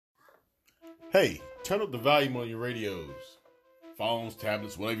Hey, turn up the volume on your radios, phones,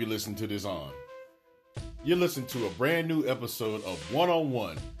 tablets, whatever you listen to this on. You're listening to a brand new episode of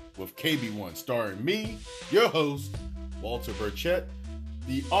One-on-One with KB1, starring me, your host, Walter Burchett,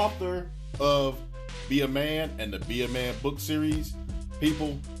 the author of Be a Man and the Be a Man book series.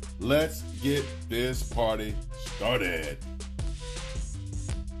 People, let's get this party started.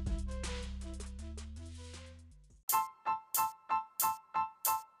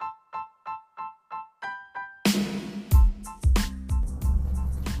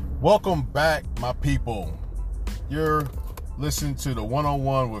 Welcome back, my people. You're listening to the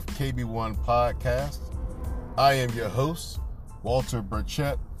One-on-One with KB1 podcast. I am your host, Walter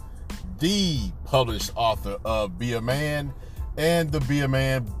Burchett, the published author of Be a Man and the Be a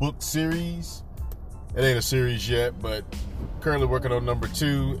Man book series. It ain't a series yet, but currently working on number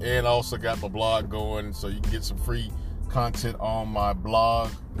 2, and I also got my blog going, so you can get some free content on my blog.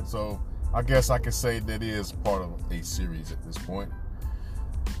 So I guess I can say that is part of a series at this point.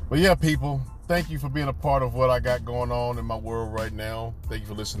 But yeah, people, thank you for being a part of what I got going on in my world right now. Thank you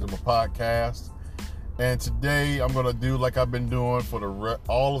for listening to my podcast. And today I'm going to do like I've been doing for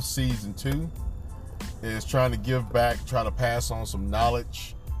all of season 2, is trying to give back, try to pass on some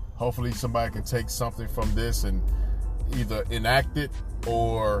knowledge. Hopefully somebody can take something from this and either enact it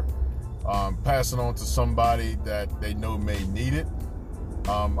or pass it on to somebody that they know may need it.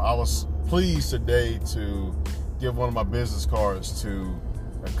 I was pleased today to give one of my business cards to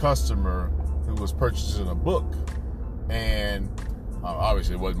a customer who was purchasing a book, and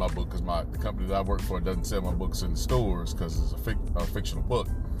obviously it wasn't my book because the company that I work for doesn't sell my books in the stores because it's a fictional book.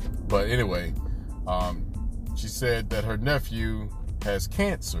 But anyway, she said that her nephew has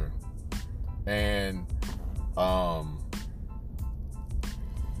cancer, and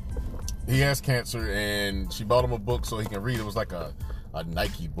he has cancer, and she bought him a book so he can read. It was like a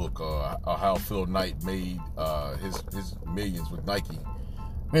Nike book, or how Phil Knight made his millions with Nike.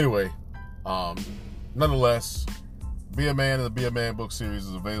 Anyway, nonetheless, Be a Man and the Be a Man book series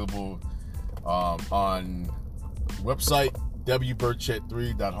is available on website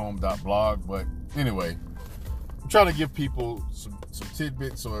wburchett3.home.blog. But anyway, I'm trying to give people some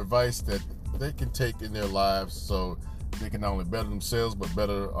tidbits or advice that they can take in their lives so they can not only better themselves but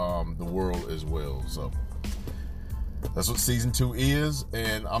better the world as well. So that's what season 2 is,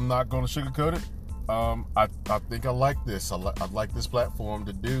 and I'm not going to sugarcoat it. I think I like this. I like this platform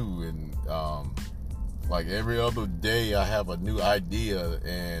to do, and like every other day I have a new idea,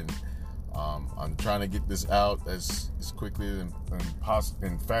 and I'm trying to get this out as quickly and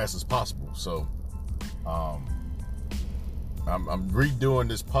fast as possible. So I'm redoing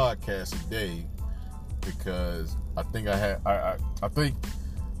this podcast today because I think I think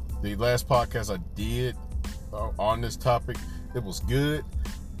the last podcast I did on this topic, it was good,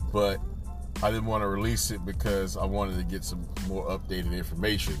 but I didn't want to release it because I wanted to get some more updated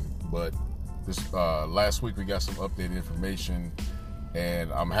information. But this last week we got some updated information,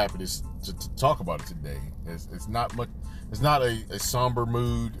 and I'm happy to talk about it today. It's not much. It's not a somber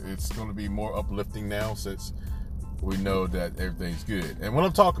mood. It's going to be more uplifting now since we know that everything's good. And what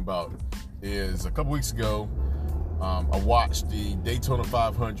I'm talking about is a couple weeks ago, I watched the Daytona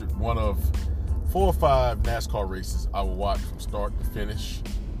 500, one of 4 or 5 NASCAR races I will watch from start to finish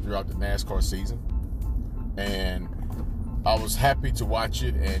throughout the NASCAR season, and I was happy to watch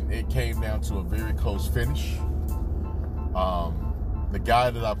it, and it came down to a very close finish. The guy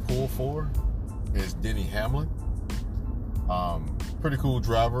that I pulled for is Denny Hamlin. Pretty cool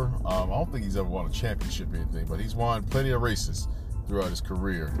driver. I don't think he's ever won a championship or anything, but he's won plenty of races throughout his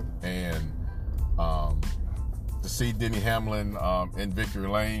career, and to see Denny Hamlin in victory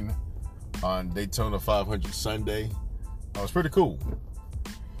lane on Daytona 500 Sunday was pretty cool.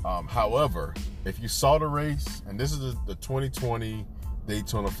 However, if you saw the race, and this is the 2020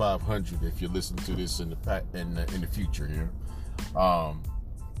 Daytona 500, if you're listening to this in the future here,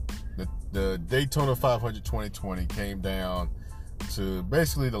 the Daytona 500 2020 came down to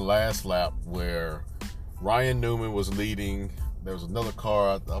basically the last lap where Ryan Newman was leading. There was another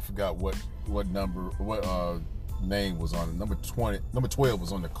car, I forgot what name was on it. Number 12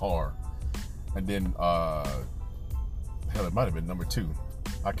 was on the car, and then it might have been number 2.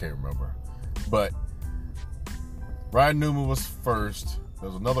 I can't remember. But Ryan Newman was first. There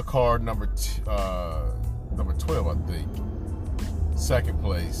was another car, number 12, I think, second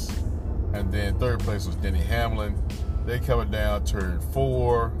place. And then third place was Denny Hamlin. They coming down turn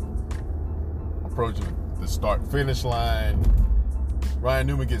 4, approaching the start-finish line. Ryan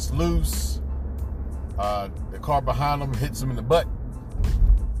Newman gets loose. The car behind him hits him in the butt.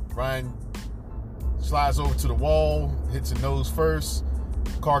 Ryan slides over to the wall, hits the nose first.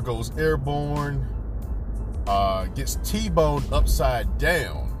 car goes airborne, gets T-boned upside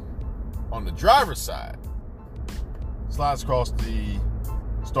down on the driver's side, slides across the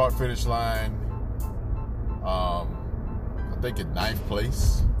start-finish line, I think in 9th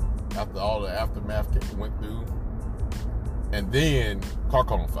place after all the aftermath went through, and then car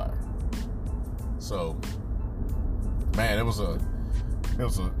caught on fire. So, man, it was a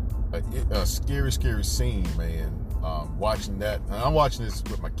scary scene, man. Watching that, and I'm watching this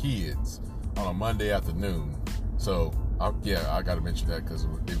with my kids on a Monday afternoon. So, I got to mention that because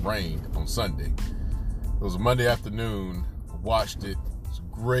it rained on Sunday. It was a Monday afternoon. Watched it. It was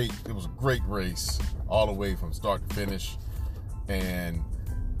great. It was a great race all the way from start to finish, and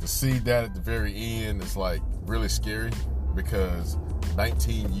to see that at the very end is like really scary because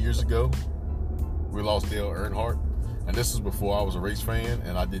 19 years ago we lost Dale Earnhardt, and this was before I was a race fan,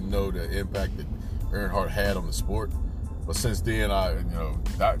 and I didn't know the impact that Earnhardt had on the sport. But since then,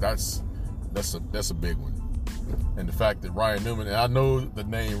 that's a big one. And the fact that Ryan Newman, and I know the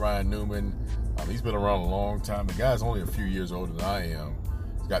name Ryan Newman, he's been around a long time. The guy's only a few years older than I am.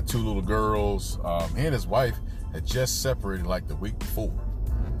 He's got 2 little girls. He and his wife had just separated like the week before.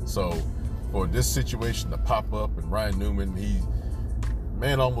 So for this situation to pop up, and Ryan Newman,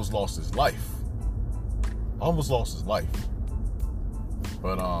 almost lost his life.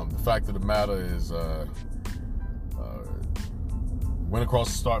 But the fact of the matter is, went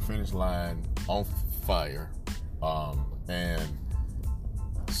across the start-finish line on fire, and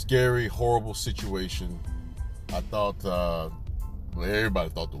scary, horrible situation. I thought, everybody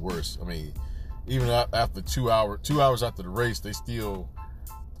thought the worst. I mean, even after 2 hours after the race, they still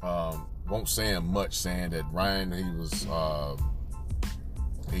won't saying much, saying that Ryan, I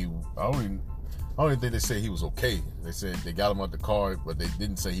don't even think they said he was okay. They said they got him out the car, but they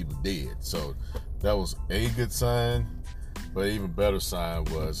didn't say he was dead. So that was a good sign. But an even better sign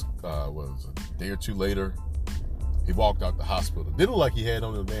was a day or two later, he walked out the hospital. Didn't look like he had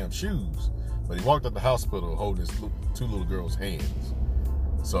on the damn shoes, but he walked out the hospital holding his 2 little girls' hands.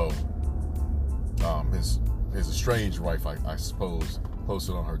 So his estranged wife, I suppose,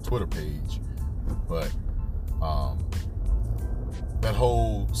 posted on her Twitter page. But that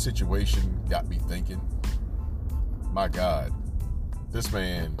whole situation got me thinking, my God, this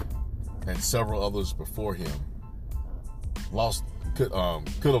man and several others before him could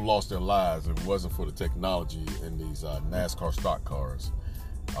have lost their lives if it wasn't for the technology in these NASCAR stock cars.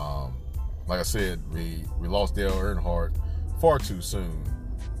 Like I said, we lost Dale Earnhardt far too soon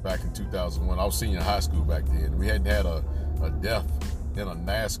back in 2001. I was senior in high school back then. We hadn't had a death in a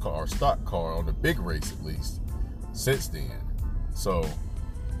NASCAR stock car, on the big race at least, since then. So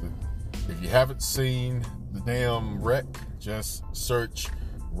if you haven't seen the damn wreck, just search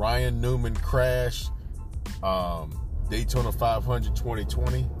Ryan Newman crash Daytona 500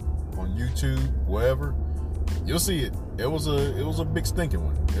 2020 on YouTube, wherever. You'll see it. It was a big stinking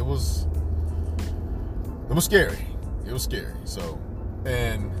one. It was scary. It was scary. So,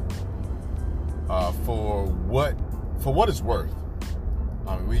 and for what it's worth,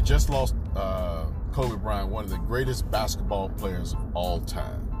 I mean, we just lost Kobe Bryant, one of the greatest basketball players of all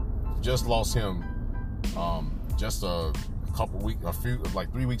time. Just lost him just a couple weeks,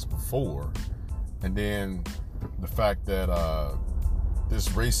 3 weeks before. And then the fact that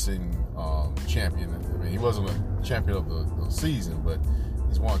this racing champion, I mean, he wasn't a champion of the season, but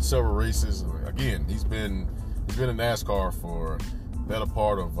he's won several races. Again, he's been in NASCAR for the better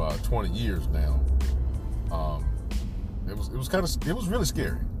part of 20 years now. It was really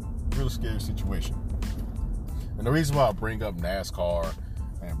scary. Really scary situation. And the reason why I bring up NASCAR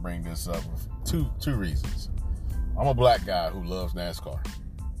and bring this up, two reasons. I'm a black guy who loves NASCAR.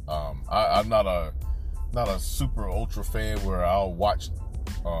 I'm not a super ultra fan where I'll watch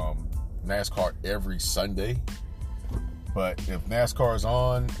NASCAR every Sunday. But if NASCAR is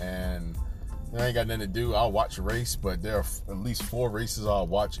on and I ain't got nothing to do, I'll watch a race. But there are at least 4 races I'll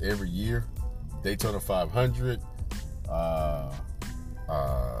watch every year. Daytona 500,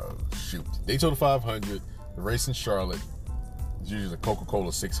 Daytona 500, the race in Charlotte, it's usually the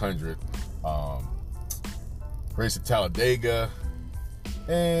Coca-Cola 600, race at Talladega,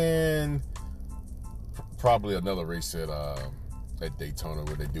 and probably another race at Daytona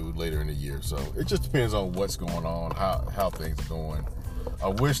where they do later in the year. So it just depends on what's going on, how things are going. I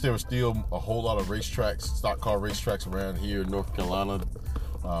wish there was still a whole lot of racetracks, stock car racetracks around here in North Carolina.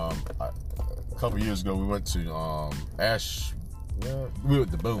 A couple years ago, we went to we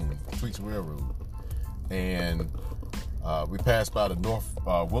went to Boone, Tweets Railroad, and we passed by the North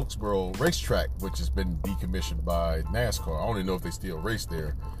Wilkesboro racetrack, which has been decommissioned by NASCAR. I don't even know if they still race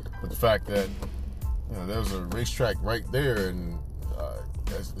there, but the fact that there's a racetrack right there, and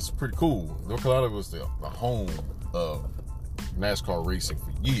it's pretty cool. North Carolina was the home of NASCAR racing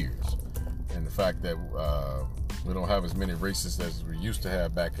for years, and the fact that we don't have as many races as we used to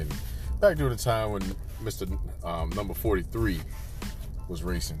have back during the time when Mr. Number 43 was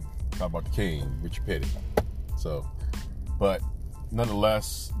racing. Talk about the King, Richard Petty. So, but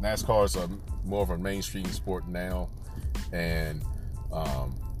nonetheless, NASCAR is more of a mainstream sport now, and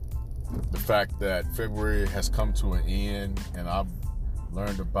the fact that February has come to an end, and I've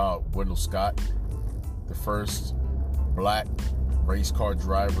learned about Wendell Scott, the first black race car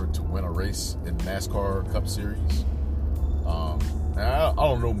driver to win a race in the NASCAR Cup Series. And I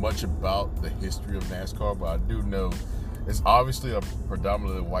don't know much about the history of NASCAR, but I do know it's obviously a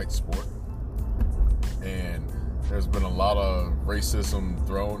predominantly white sport, and there's been a lot of racism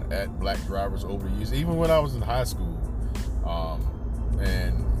thrown at black drivers over the years. Even when I was in high school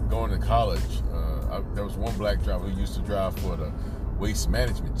and going to college, there was one black driver who used to drive for the waste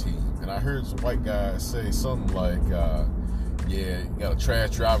management team, and I heard some white guys say something like, yeah, you got a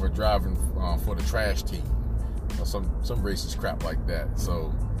trash driver driving for the trash team, or some racist crap like that.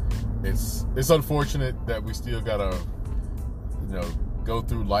 So it's unfortunate that we still gotta, go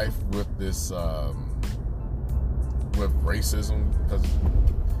through life with this with racism, because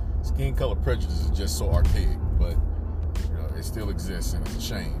skin color prejudice is just so archaic, but it still exists, and it's a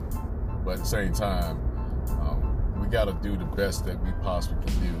shame. But at the same time, we got to do the best that we possibly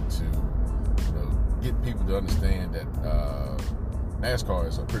can do to get people to understand that NASCAR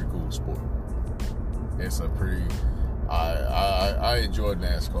is a pretty cool sport. It's a pretty I enjoy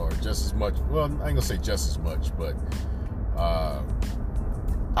NASCAR just as much. Well, I ain't gonna say just as much, but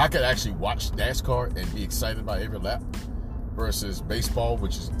I could actually watch NASCAR and be excited about every lap versus baseball,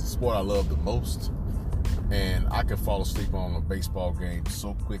 which is the sport I love the most. And I can fall asleep on a baseball game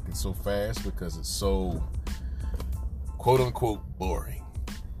so quick and so fast because it's so quote-unquote boring.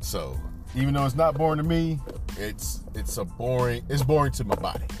 So even though it's not boring to me, it's boring to my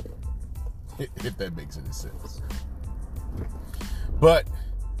body, if that makes any sense. But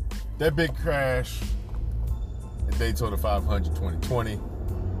that big crash at Daytona 500 2020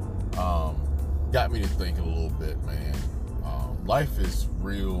 got me to thinking a little bit, man. Life is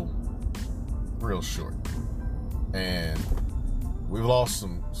real short, and we've lost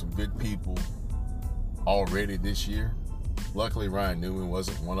some good people already this year. Luckily, Ryan Newman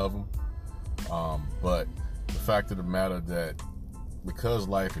wasn't one of them. But the fact of the matter that because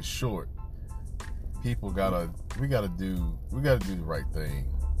life is short, we gotta do the right thing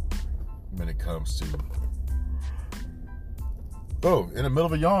when it comes to. Oh, in the middle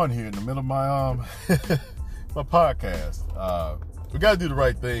of a yawn here, in the middle of my my podcast. We gotta do the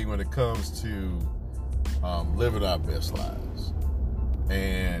right thing when it comes to living our best lives.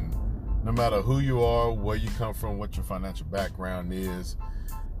 And no matter who you are, where you come from, what your financial background is,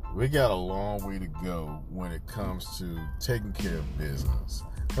 we got a long way to go when it comes to taking care of business.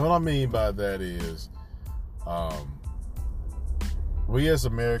 And what I mean by that is, we as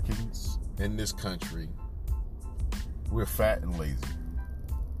Americans in this country, we're fat and lazy.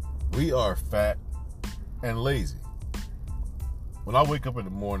 We are fat and lazy. When I wake up in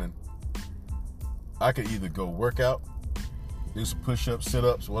the morning, I could either go work out, do some push-ups,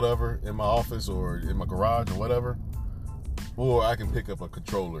 sit-ups, whatever, in my office or in my garage or whatever, or I can pick up a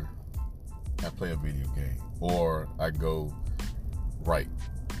controller and play a video game, or I go write,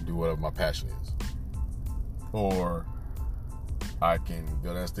 do whatever my passion is, or I can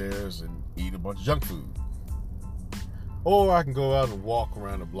go downstairs and eat a bunch of junk food, or I can go out and walk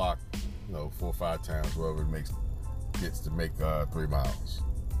around the block, 4 or 5 times, whatever it gets to make 3 miles.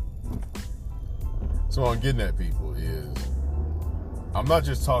 So what I'm getting at, people, is I'm not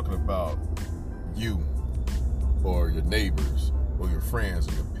just talking about you or your neighbors or your friends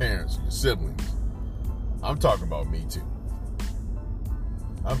or your parents or your siblings. I'm talking about me too.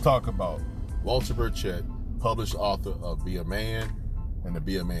 I'm talking about Walter Burchett, published author of Be a Man and the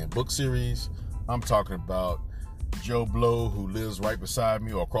Be a Man book series. I'm talking about Joe Blow, who lives right beside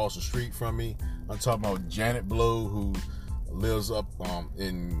me or across the street from me. I'm talking about Janet Blow, who lives up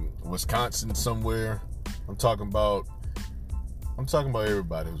in Wisconsin somewhere. I'm talking about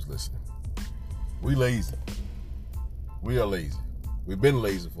everybody who's listening. We lazy. We are lazy. We've been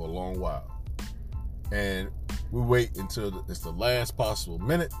lazy for a long while. And we wait until it's the last possible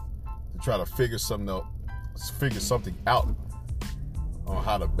minute to try to figure something out on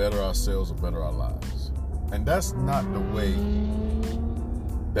how to better ourselves or better our lives. And that's not the way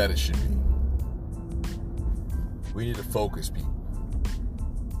that it should be. We need to focus, people.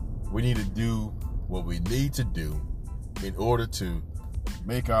 We need to do what we need to do in order to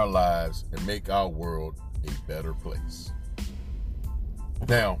make our lives and make our world a better place.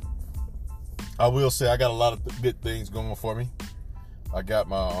 Now, I will say I got a lot of good things going for me. I got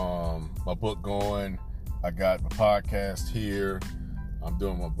my book going. I got my podcast here. I'm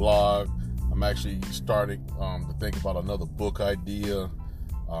doing my blog. I'm actually starting to think about another book idea.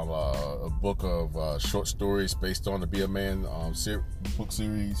 A book of short stories based on the Be a Man book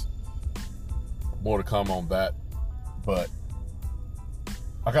series. More to come on that. But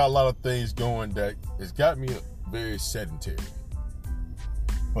I got a lot of things going that has got me very sedentary.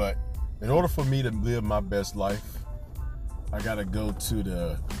 But in order for me to live my best life, I gotta go to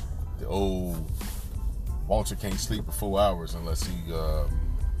the old Walter can't sleep for 4 hours unless he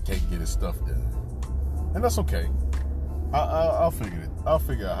can't get his stuff done, and that's okay. I'll figure it. I'll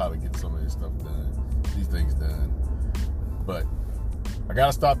figure out how to get some of this stuff done, these things done. But I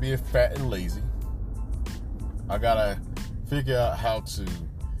gotta stop being fat and lazy. I gotta figure out how to,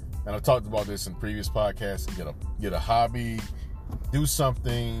 and I've talked about this in previous podcasts, get a hobby, do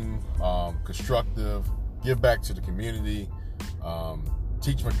something constructive, give back to the community,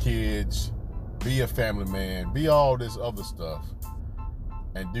 teach my kids, be a family man, be all this other stuff,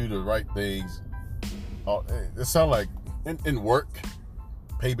 and do the right things. It sounds like in work,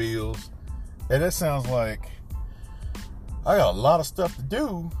 pay bills, and it sounds like I got a lot of stuff to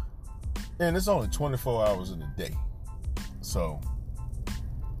do, and it's only 24 hours in a day. So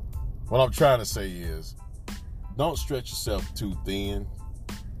what I'm trying to say is, don't stretch yourself too thin,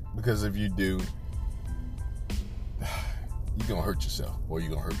 because if you do, you're going to hurt yourself or you're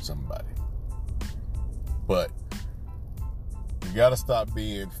going to hurt somebody. But you got to stop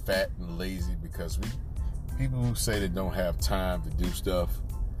being fat and lazy, because people who say they don't have time to do stuff,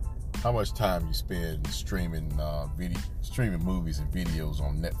 how much time you spend streaming movies and videos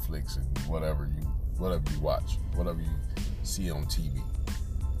on Netflix and whatever you watch, whatever you see on TV.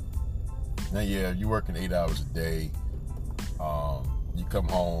 Now, yeah, you're working 8 hours a day. You come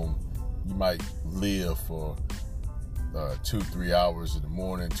home, you might live for 2-3 hours in the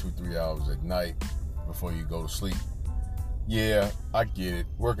morning, 2-3 hours at night before you go to sleep. Yeah, I get it.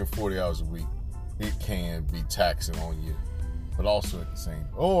 Working 40 hours a week, it can be taxing on you, but also at the same.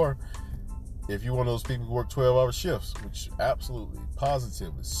 Or if you're one of those people who work 12-hour shifts, which absolutely,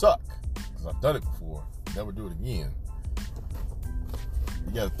 positively suck, because I've done it before, never do it again.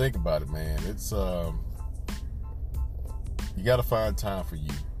 You got to think about it, man. It's you got to find time for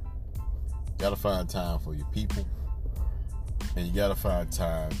you. You got to find time for your people, and you got to find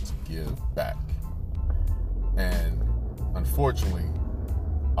time to give back. And unfortunately,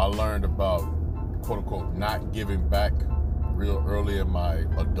 I learned about, quote unquote, not giving back real early in my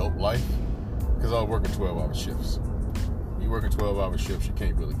adult life, because I was working 12-hour shifts. When you're working 12-hour shifts, you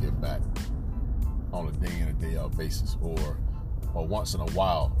can't really give back on a day in and day out basis, or once in a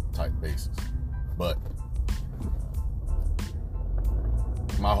while type basis. But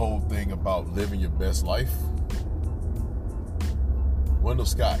my whole thing about living your best life, Wendell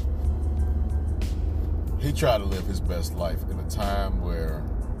Scott, he tried to live his best life in a time where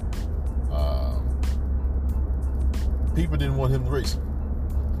people didn't want him to race.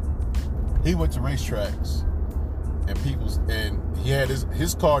 He went to racetracks, and he had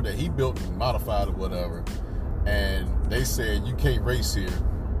his car that he built and modified or whatever, and they said, you can't race here,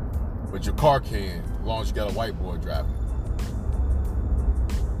 but your car can, as long as you got a white boy driving.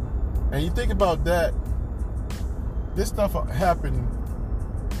 And you think about that, this stuff happened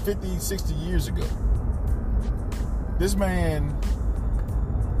 50, 60 years ago. This man,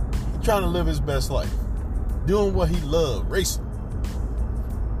 he trying to live his best life, doing what he loved, racing.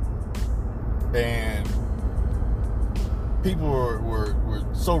 And people were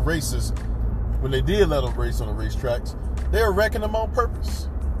so racist when they did let him race on the racetracks. They were wrecking them on purpose.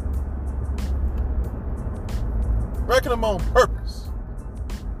 Wrecking them on purpose.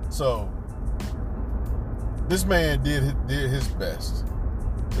 So this man did his best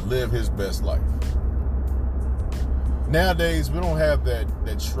to live his best life. Nowadays, we don't have that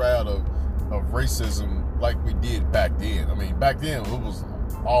shroud of racism like we did back then. I mean, back then, it was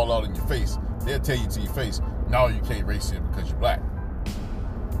all out in your face. They'll tell you to your face, no, you can't race here because you're black.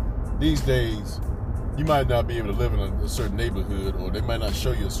 These days, you might not be able to live in a certain neighborhood, or they might not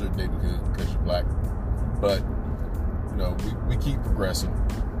show you a certain neighborhood because you're black. But, you know, we keep progressing.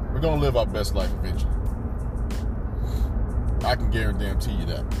 We're going to live our best life eventually. I can guarantee you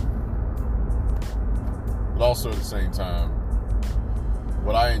that. But also at the same time,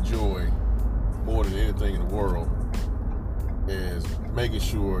 what I enjoy more than anything in the world is making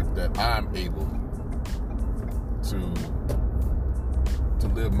sure that I'm able to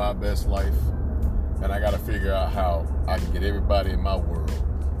live my best life, and I got to figure out how I can get everybody in my world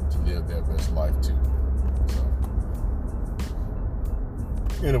to live their best life too. So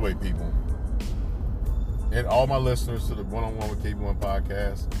Anyway, people, and all my listeners to the One-on-One with KB1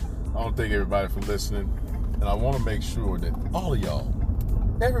 podcast, I want to thank everybody for listening. And I want to make sure that all of y'all,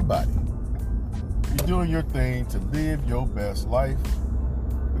 everybody, you're doing your thing to live your best life.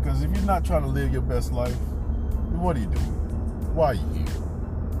 Because if you're not trying to live your best life, then what are you doing? Why are you here?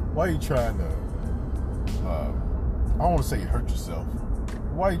 Why are you trying to, I don't want to say hurt yourself.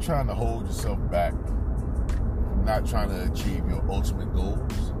 Why are you trying to hold yourself back from not trying to achieve your ultimate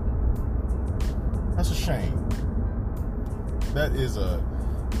goals? That's a shame. That is a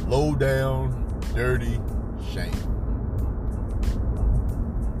low down, dirty shame.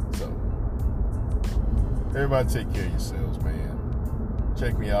 So, everybody take care of yourselves, man.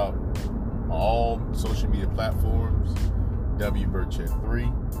 Check me out on all social media platforms,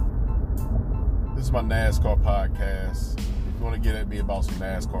 WBurchett3. This is my NASCAR podcast. If you want to get at me about some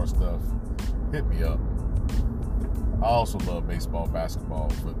NASCAR stuff, hit me up. I also love baseball, basketball,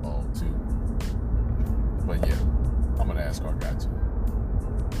 football too. But yeah, I'm a NASCAR guy too.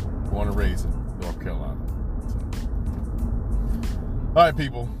 Born and raised in North Carolina. All right,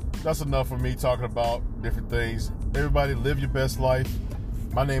 people. That's enough for me talking about different things. Everybody live your best life.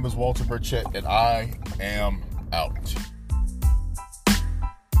 My name is Walter Burchett, and I am out.